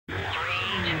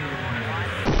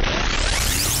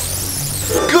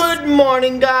Good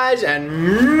morning, guys,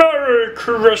 and Merry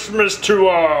Christmas to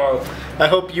all. I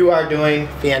hope you are doing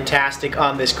fantastic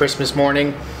on this Christmas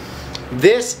morning.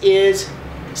 This is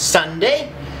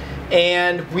Sunday,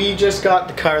 and we just got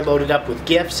the car loaded up with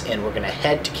gifts, and we're gonna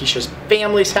head to Keisha's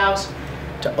family's house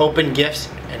to open gifts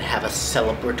and have a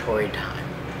celebratory time.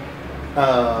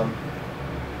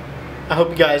 I hope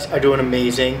you guys are doing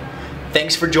amazing.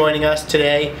 Thanks for joining us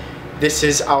today. This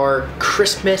is our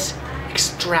Christmas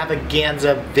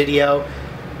extravaganza video.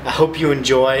 I hope you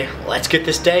enjoy. Let's get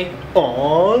this day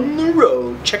on the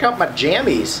road. Check out my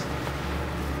jammies.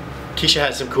 Keisha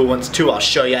has some cool ones too. I'll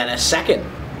show you in a second.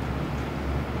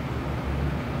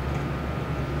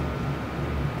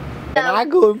 And I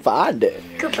go and find it.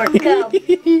 Cooper, go.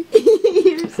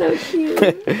 You're so cute.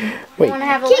 Wait,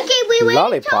 Kiki, we went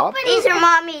lollipop? to open these are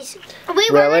mommy's. We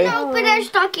were going to open our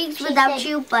stockings without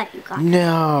you, but you got it.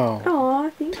 No. Aw,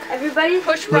 thanks. Everybody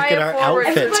push Look Raya at our forward.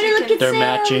 outfits. Everybody look They're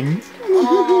matching.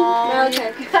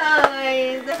 Okay.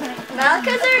 Guys.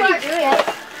 Malika's already doing it.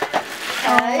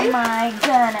 Oh my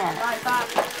goodness.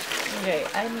 Okay,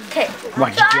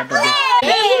 Why'd you jump again?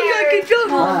 Join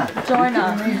us. Join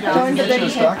the big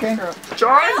stocking?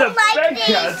 Join the like big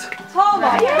cats. Oh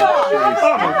my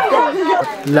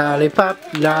god. Lollipop,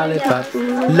 lollipop,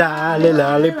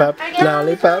 lollipop,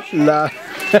 lollipop, No,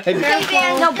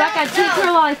 Becca, take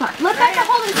her lollipop. Let Becca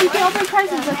hold it so you can open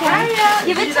presents, okay?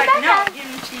 Give it to Becca. No, give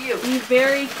it to you. Be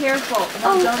very careful.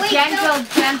 Oh, wait,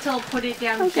 Gentle, put it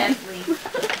down gently.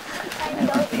 I don't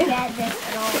get this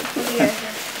at all.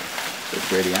 It's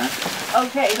ready, huh?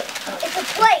 Okay. It's a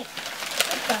plate.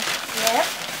 Yep.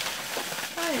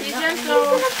 Be gentle.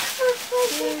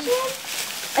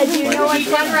 Do you know what's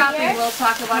Unwrapping. We'll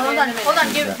talk about it in a minute. Hold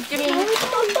on. Give me.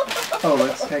 Oh,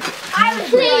 let's take it.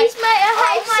 Please, my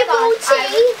icicle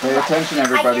tea. Pay attention,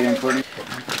 everybody, including.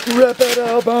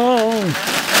 Rip-a-da-bone.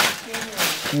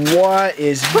 What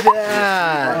is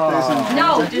that?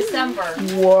 No, December.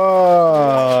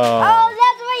 Whoa. Oh,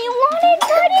 that's what you wanted,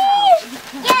 buddy.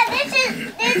 Yeah, this is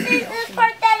the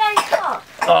part that I saw.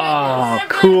 Oh,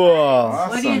 cool. Awesome,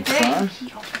 What do you think? son.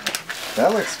 That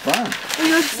looks fun. Are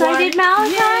you excited,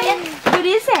 Malachi? What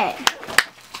is it?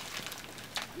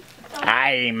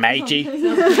 Hi, matey.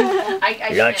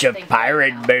 I Lots can't of think.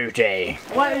 pirate booty.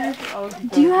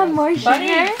 Do you have more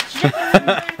sugar?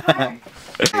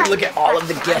 Look at all of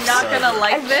the gifts. Not gonna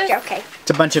like this. Okay. It's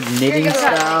a bunch of knitting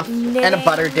stuff and a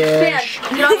butter dish.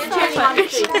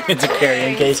 It's a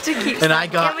carrying case. And I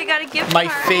got my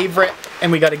favorite,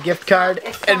 and we got a gift card,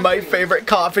 and my favorite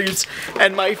coffees,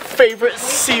 and my favorite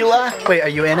Sela. Wait, are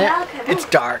you in it? It's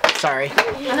dark. Sorry.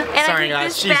 Sorry,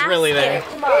 guys. She's really there.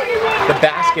 The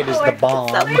basket is the bomb.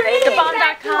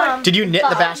 Thebomb.com. Did you knit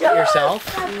the basket yourself?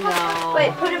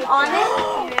 Wait, put him on it?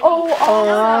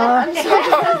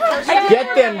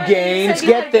 Get them gains.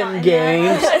 Get them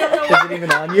gains. Is it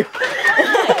even on you?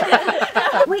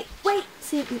 Wait.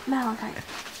 See, Malachi.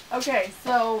 Okay,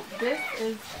 so this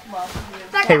is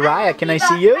Hey, Raya, can I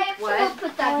see you? what?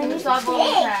 Put that in the tag.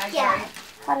 Yeah.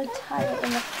 How to tie it in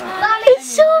the front.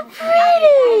 It's so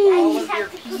pretty.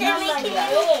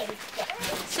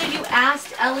 So you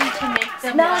asked Ellie to make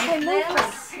them Malachi, like move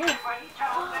this?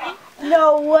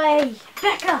 No way.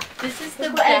 Becca. This is the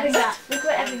Look what Evan best. got. Look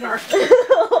what Evan got.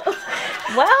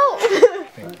 Well.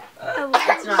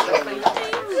 It's not open.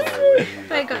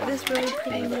 I got this really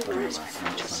pretty necklace.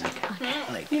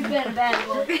 You got a bad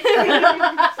one. You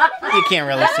can't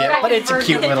really see it, but it's a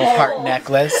cute little heart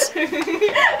necklace.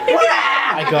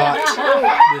 I got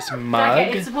this Okay, mug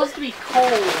it's supposed to be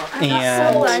cold.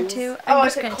 and on to. I'm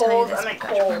just going to tell you this.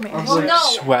 a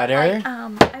sweater, I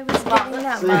was getting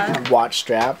that mug. watch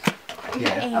strap.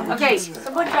 And Okay,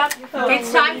 someone drop your phone.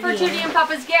 It's time for Judy and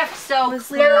Papa's gift, so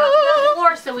clear up the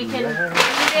floor so we can bring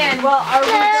it in. Well, are we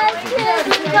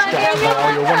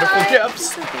All your wonderful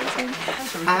gifts.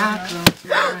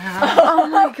 oh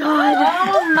my god.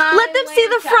 Let them see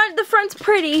the front. The front's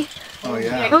pretty. Oh,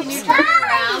 yeah. Oops.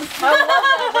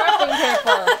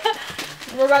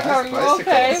 Rebecca, are you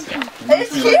okay?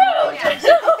 It's cute.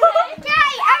 Okay,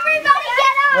 everybody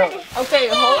get on. Okay,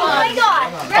 hold Oh my on. god.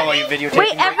 Oh, are you videotaping?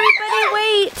 Wait, everybody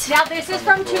wait. Now this is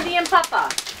from Judy and Papa.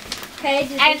 Okay,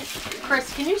 And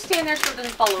Chris, can you stand there so it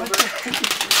doesn't fall over? just open.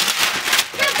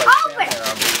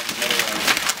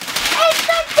 It's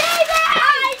the day that I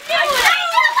knew it.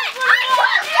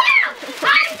 I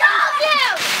told you.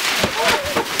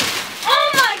 Oh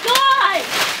my god!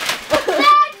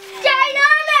 That's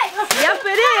dynamic. Yep,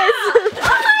 it is. Oh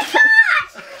my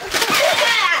gosh.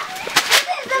 This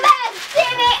is the best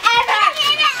TV ever.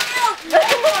 Oh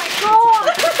my god.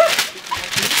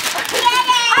 Get it.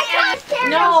 I can't carry it.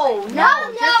 No, No,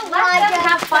 just let them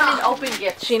have fun and open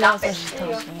gift. She knows what she's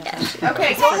talking about.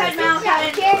 Okay, go ahead,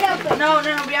 Malachi. Tear it open. No,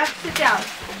 we have to sit down.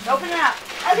 Open it up.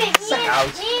 Okay, me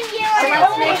and you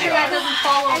Let's make sure that doesn't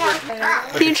fall over.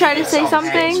 Can you try to say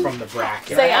something? From the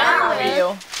bracket. Say I love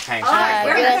you. Hangs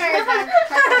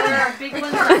There are big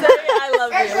ones. I love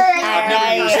you. I've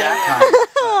never used that kind.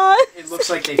 It looks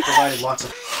like they provided lots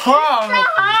of.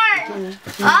 I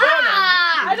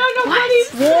don't know what he's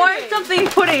warm something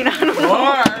pudding. I don't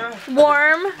know.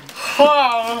 Warm.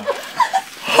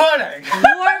 Pudding.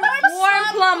 Warm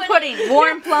plum pudding.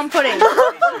 Warm plum pudding.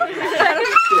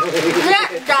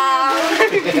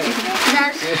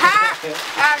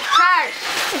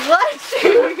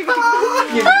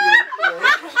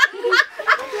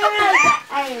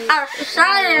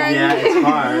 Yeah, it's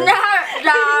hard.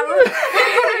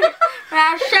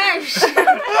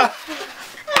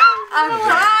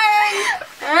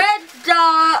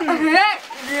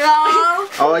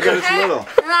 All I got is little.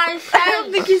 I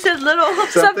don't think you said little.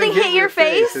 Something hit your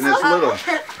face. And it's little. A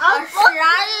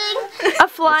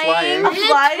flying. A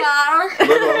fly.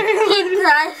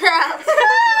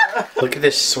 Look at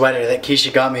this sweater that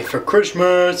Keisha got me for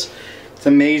Christmas. It's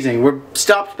amazing. We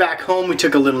stopped back home. We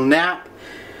took a little nap.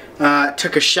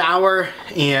 Took a shower,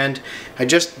 and I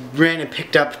just ran and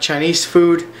picked up Chinese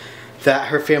food that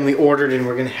her family ordered, and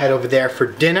we're gonna head over there for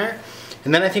dinner.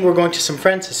 And then I think we're going to some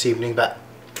friends this evening, but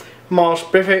I'm all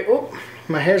spiffy. Oh,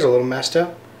 my hair's a little messed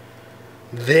up.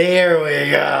 There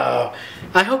we go.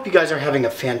 I hope you guys are having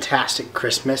a fantastic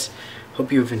Christmas.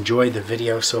 Hope you've enjoyed the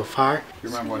video so far. You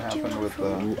remember what happened with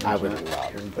I would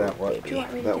love. Isn't that what?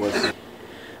 That was.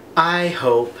 I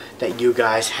hope that you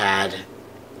guys had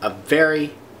a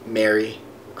very Merry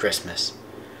Christmas.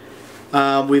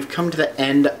 We've come to the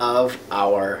end of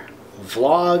our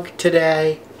vlog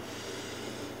today.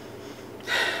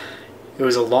 It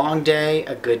was a long day,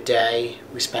 a good day.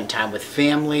 We spent time with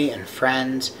family and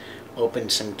friends,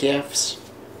 opened some gifts.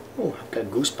 Oh, I've got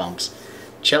goosebumps.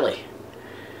 Chilly.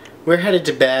 We're headed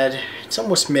to bed. It's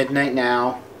almost midnight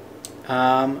now.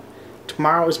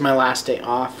 Tomorrow is my last day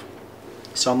off,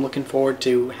 so I'm looking forward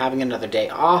to having another day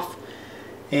off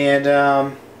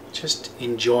and just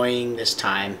enjoying this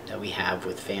time that we have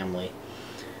with family.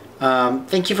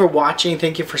 Thank you for watching.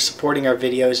 Thank you for supporting our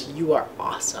videos. You are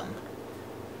awesome.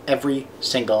 Every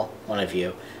single one of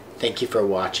you. Thank you for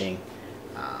watching.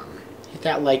 Hit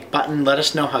that like button. Let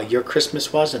us know how your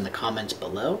Christmas was in the comments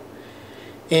below.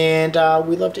 And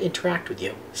we love to interact with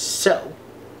you. So,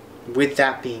 with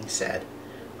that being said,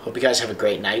 hope you guys have a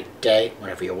great night, day,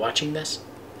 whenever you're watching this.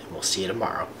 And we'll see you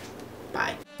tomorrow.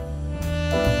 Bye.